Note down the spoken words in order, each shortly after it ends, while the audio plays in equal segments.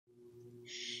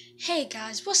Hey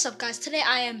guys, what's up guys? Today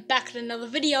I am back with another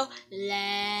video.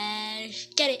 Let's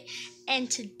get it. And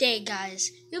today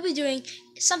guys, we'll be doing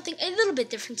something a little bit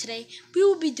different today. We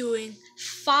will be doing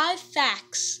 5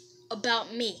 facts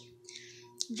about me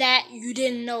that you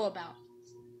didn't know about.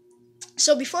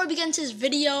 So before we begin into this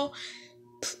video,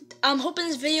 I'm hoping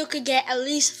this video could get at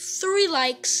least 3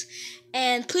 likes.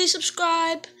 And please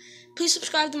subscribe. Please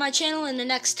subscribe to my channel in the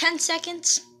next 10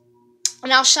 seconds.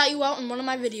 And I'll shout you out in one of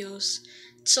my videos.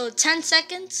 So 10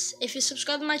 seconds, if you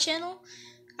subscribe to my channel,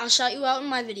 I'll shout you out in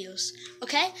my videos.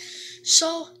 Okay?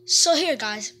 So here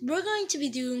guys, we're going to be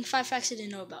doing 5 facts you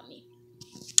didn't know about me.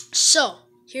 So,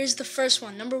 here's the first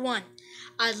one. Number 1,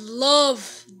 I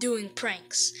love doing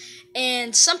pranks.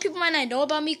 And some people might not know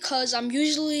about me because I'm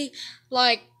usually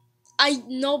like,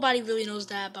 nobody really knows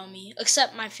that about me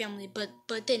except my family, but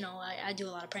they know I do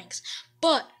a lot of pranks.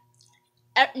 But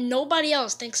nobody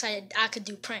else thinks I could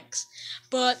do pranks,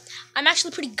 but I'm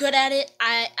actually pretty good at it.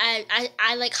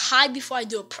 I like hide before I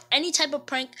do any type of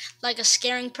prank, like a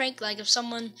scaring prank. Like if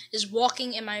someone is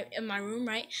walking in my room,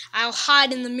 right? I'll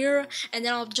hide in the mirror and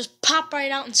then I'll just pop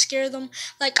right out and scare them.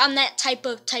 Like I'm that type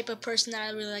of person that I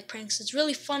really like pranks. It's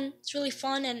really fun. It's really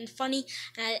fun and funny,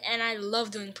 and I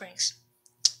love doing pranks.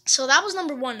 So that was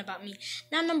number 1 about me.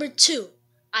 Now number 2.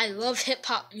 I love hip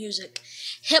hop music.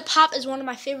 Hip hop is one of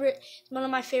my favorite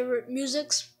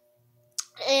musics,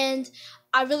 and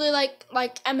I really like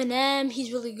Eminem.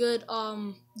 He's really good.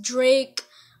 Drake,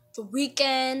 The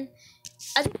Weeknd.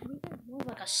 I think The Weeknd's more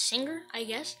like a singer, I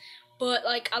guess. But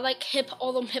like I like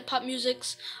all them hip hop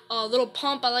musics. Lil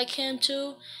Pump, I like him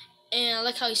too, and I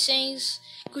like how he sings.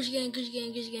 Gucci gang, Gucci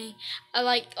gang, Gucci gang. I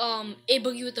like A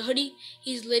Boogie with the Hoodie.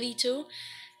 He's litty too.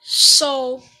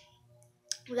 So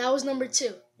that was number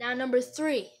 2. Now number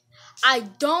 3, I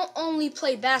don't only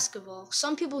play basketball.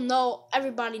 Some people know,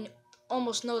 everybody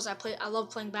almost knows I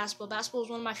love playing basketball. Basketball is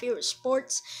one of my favorite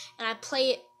sports, and I play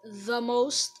it the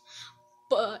most.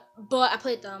 But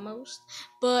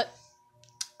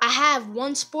I have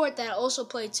one sport that I also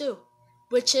play too,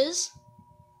 which is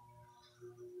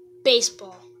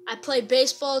baseball. I play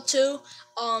baseball too.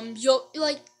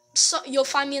 You'll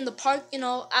find me in the park,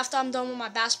 after I'm done with my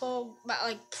basketball,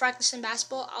 practicing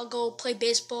basketball, I'll go play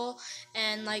baseball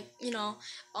and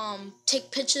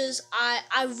take pitches.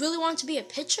 I really want to be a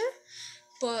pitcher,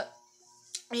 but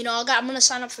I'm gonna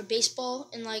sign up for baseball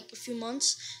in like a few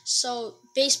months. So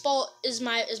baseball is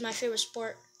my favorite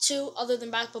sport too, other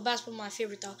than basketball. Basketball is my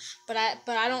favorite though. But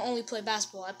I don't only play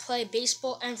basketball. I play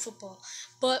baseball and football.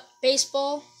 But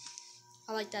baseball,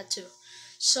 I like that too.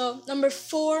 So number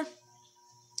 4,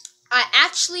 I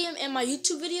actually am in my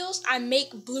YouTube videos. I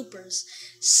make bloopers.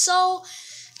 So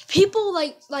people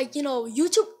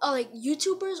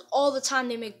YouTubers all the time,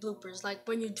 they make bloopers. Like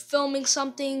when you're filming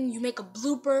something, you make a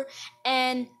blooper.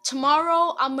 And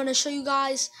tomorrow I'm gonna show you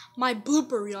guys my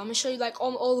blooper reel. I'm gonna show you like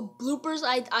all the bloopers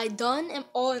I done in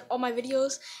all my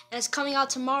videos, and it's coming out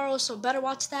tomorrow. So better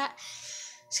watch that.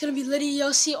 It's gonna be litty.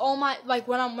 You'll see all my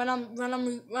when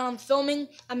I'm filming,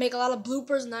 I make a lot of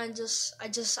bloopers, and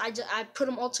I put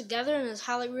them all together in this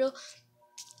highlight reel,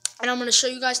 and I'm gonna show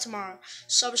you guys tomorrow.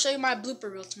 So I'm gonna show you my blooper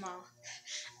reel tomorrow.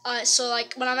 So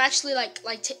like when I'm actually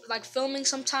filming,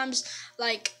 sometimes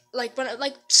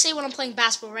say when I'm playing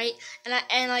basketball, right?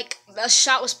 And like a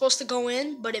shot was supposed to go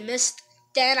in, but it missed.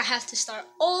 Then I have to start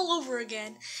all over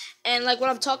again. And like when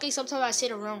I'm talking, sometimes I say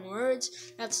the wrong words.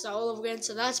 I have to start all over again.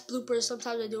 So that's bloopers.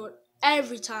 Sometimes I do it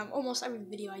every time. Almost every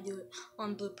video I do it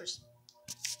on bloopers.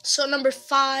 So number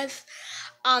 5,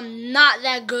 I'm not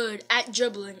that good at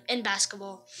dribbling in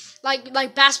basketball. Like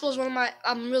basketball is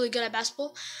I'm really good at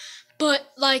basketball.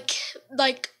 But like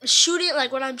shooting,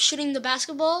 like when I'm shooting the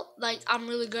basketball, like I'm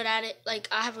really good at it. Like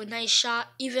I have a nice shot.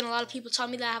 Even a lot of people tell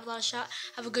me that I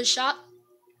have a good shot.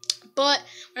 But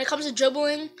when it comes to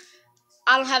dribbling,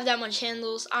 I don't have that much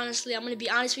handles. Honestly, I'm going to be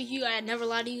honest with you. I never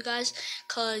lie to you guys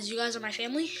because you guys are my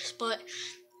family. But,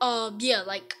 yeah,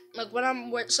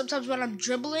 sometimes when I'm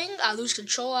dribbling, I lose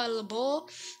control out of the ball.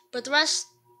 But the rest,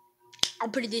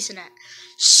 I'm pretty decent at.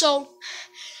 So,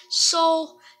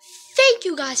 thank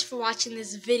you guys for watching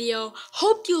this video.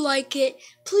 Hope you like it.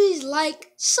 Please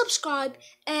like, subscribe,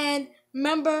 and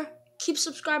remember, keep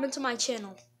subscribing to my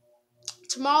channel.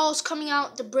 Tomorrow's coming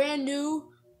out the brand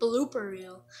new blooper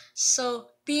reel. So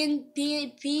be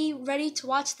ready to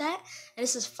watch that. And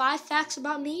this is 5 facts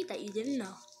about me that you didn't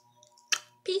know.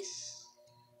 Peace.